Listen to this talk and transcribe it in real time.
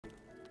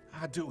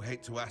I do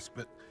hate to ask,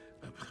 but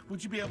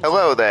would you be able to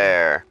Hello help me?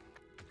 there.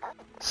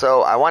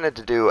 So I wanted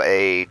to do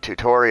a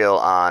tutorial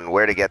on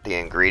where to get the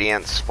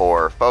ingredients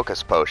for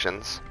focus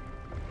potions.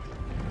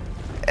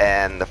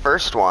 And the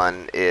first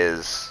one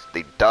is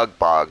the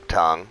Dugbog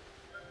tongue.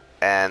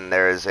 And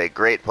there's a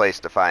great place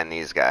to find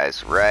these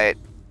guys right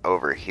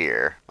over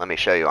here. Let me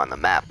show you on the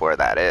map where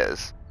that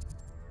is.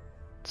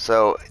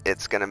 So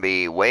it's going to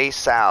be way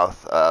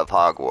south of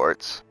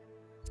Hogwarts.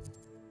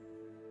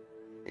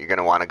 You're going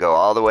to want to go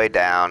all the way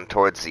down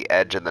towards the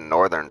edge of the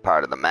northern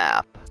part of the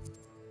map.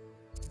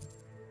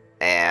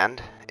 And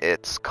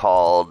it's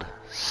called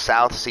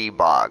South Sea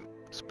Bog.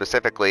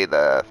 Specifically,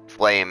 the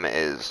flame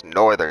is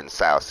Northern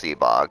South Sea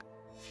Bog.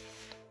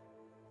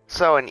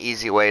 So an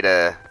easy way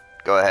to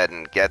go ahead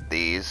and get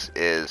these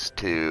is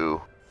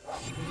to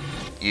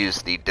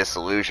use the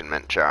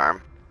Disillusionment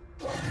Charm.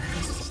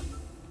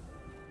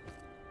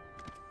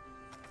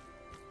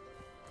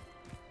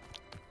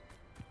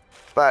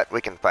 But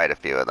we can fight a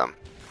few of them.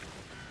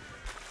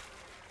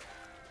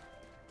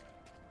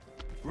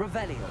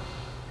 Revelio.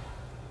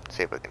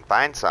 See if we can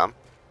find some.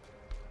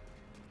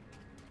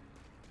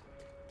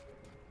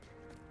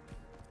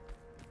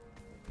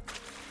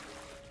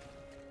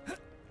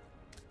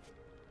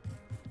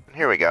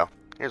 Here we go.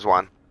 Here's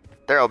one.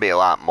 There'll be a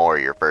lot more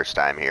your first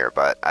time here,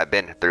 but I've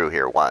been through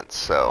here once,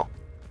 so...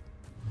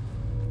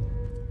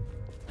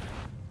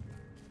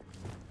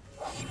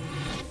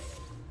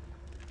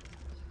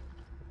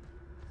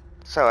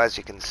 So as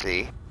you can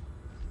see,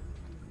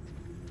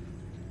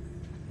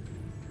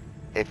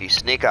 if you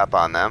sneak up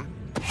on them,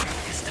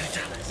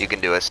 you can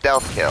do a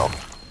stealth kill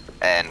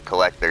and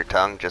collect their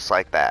tongue just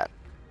like that.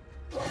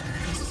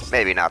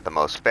 Maybe not the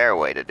most fair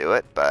way to do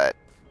it, but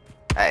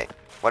hey,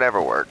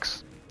 whatever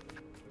works.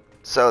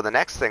 So the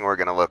next thing we're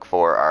going to look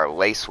for are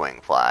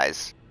lacewing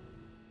flies.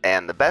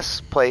 And the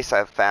best place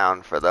I've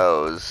found for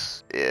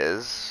those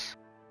is...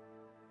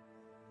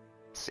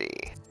 Let's see.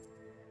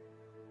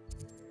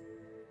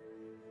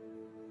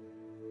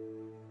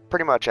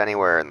 Pretty much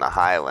anywhere in the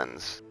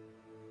Highlands.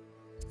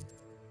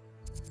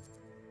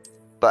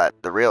 But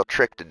the real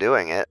trick to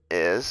doing it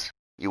is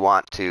you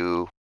want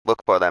to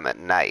look for them at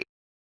night.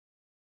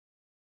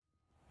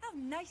 How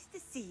nice to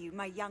see you,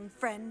 my young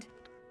friend.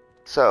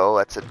 So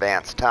let's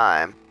advance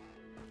time.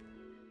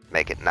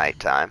 Make it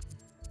nighttime.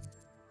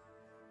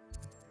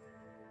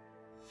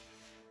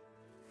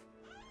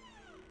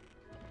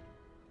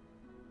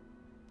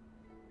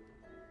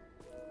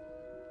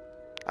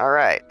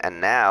 Alright,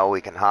 and now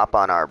we can hop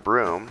on our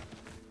broom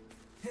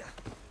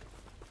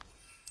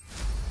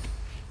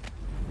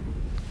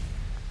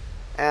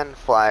and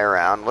fly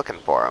around looking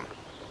for them.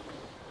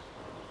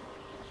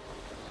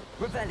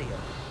 Revelio.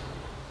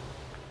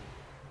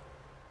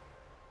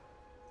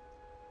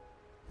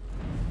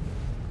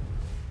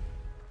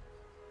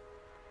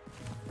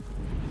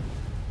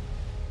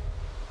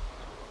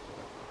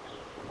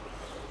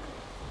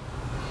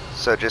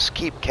 So just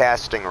keep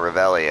casting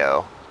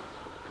Revelio.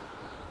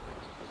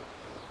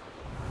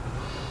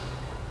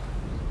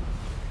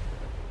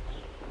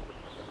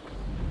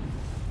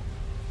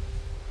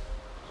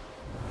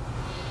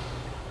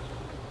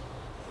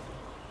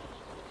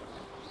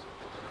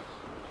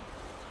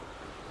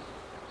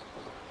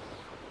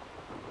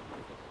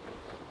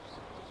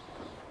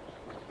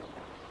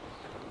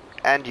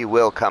 And you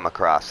will come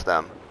across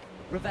them.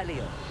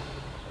 Revelio.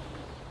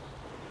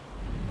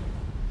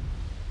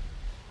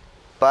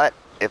 But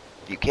if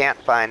you can't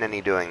find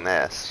any doing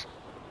this,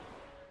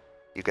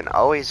 you can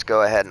always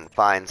go ahead and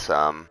find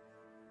some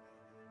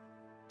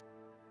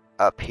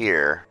up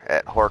here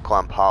at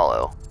Horclump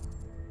Hollow.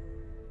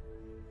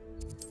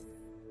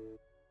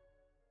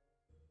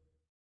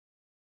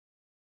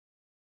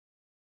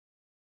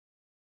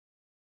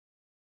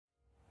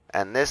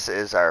 And this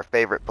is our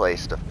favorite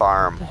place to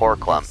farm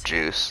Horclump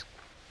juice.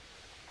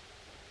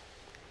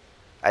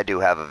 I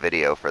do have a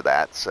video for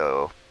that,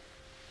 so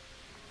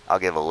I'll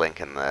give a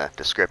link in the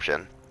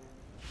description.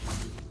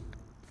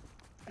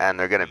 And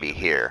they're going to be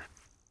here.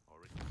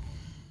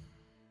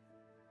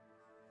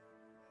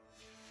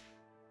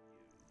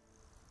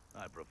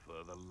 I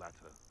prefer the latter.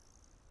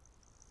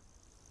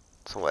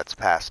 So let's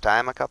pass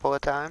time a couple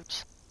of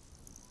times.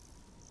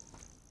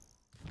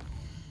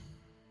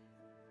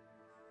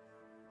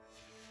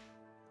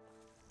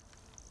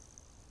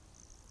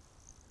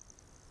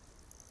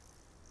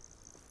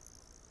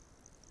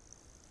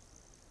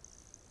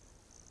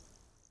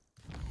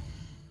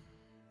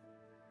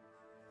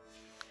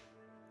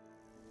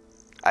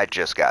 I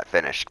just got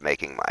finished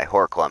making my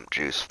Horclump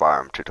juice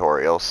farm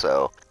tutorial,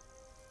 so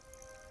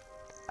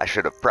I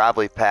should have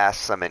probably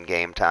passed some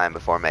in-game time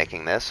before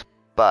making this,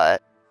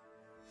 but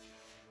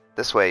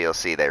this way you'll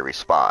see they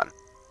respawn.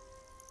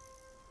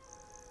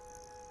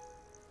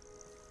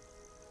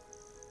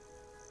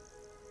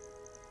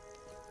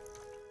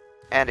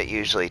 And it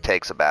usually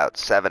takes about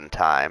 7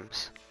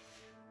 times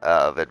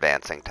of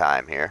advancing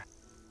time here.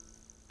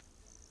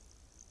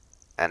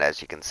 And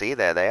as you can see,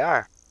 there they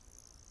are.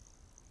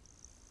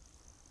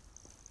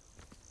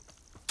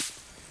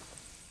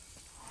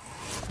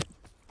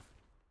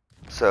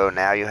 So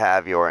now you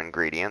have your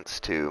ingredients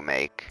to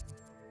make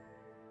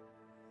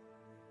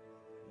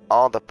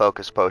all the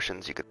focus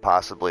potions you could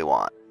possibly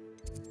want.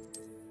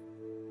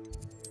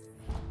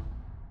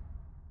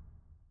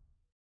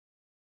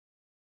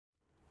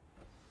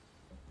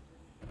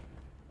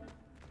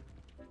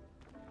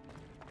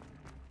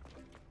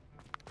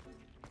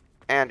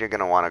 And you're going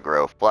to want to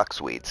grow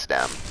fluxweed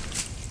stem.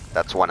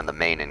 That's one of the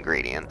main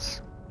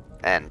ingredients.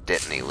 And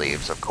dittany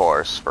leaves, of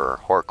course, for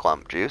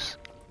horklump juice.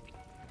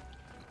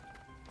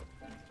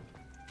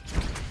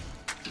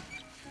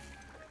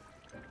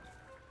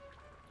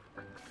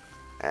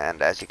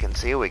 And as you can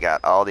see, we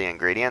got all the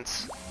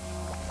ingredients.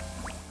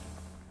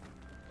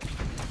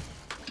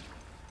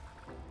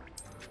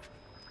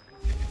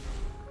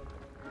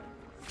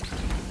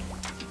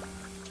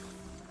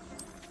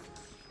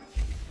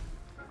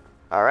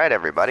 Alright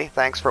everybody,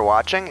 thanks for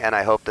watching, and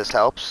I hope this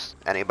helps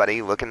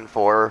anybody looking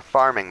for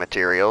farming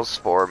materials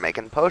for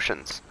making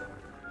potions.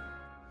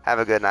 Have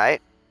a good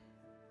night,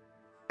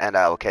 and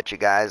I will catch you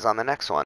guys on the next one.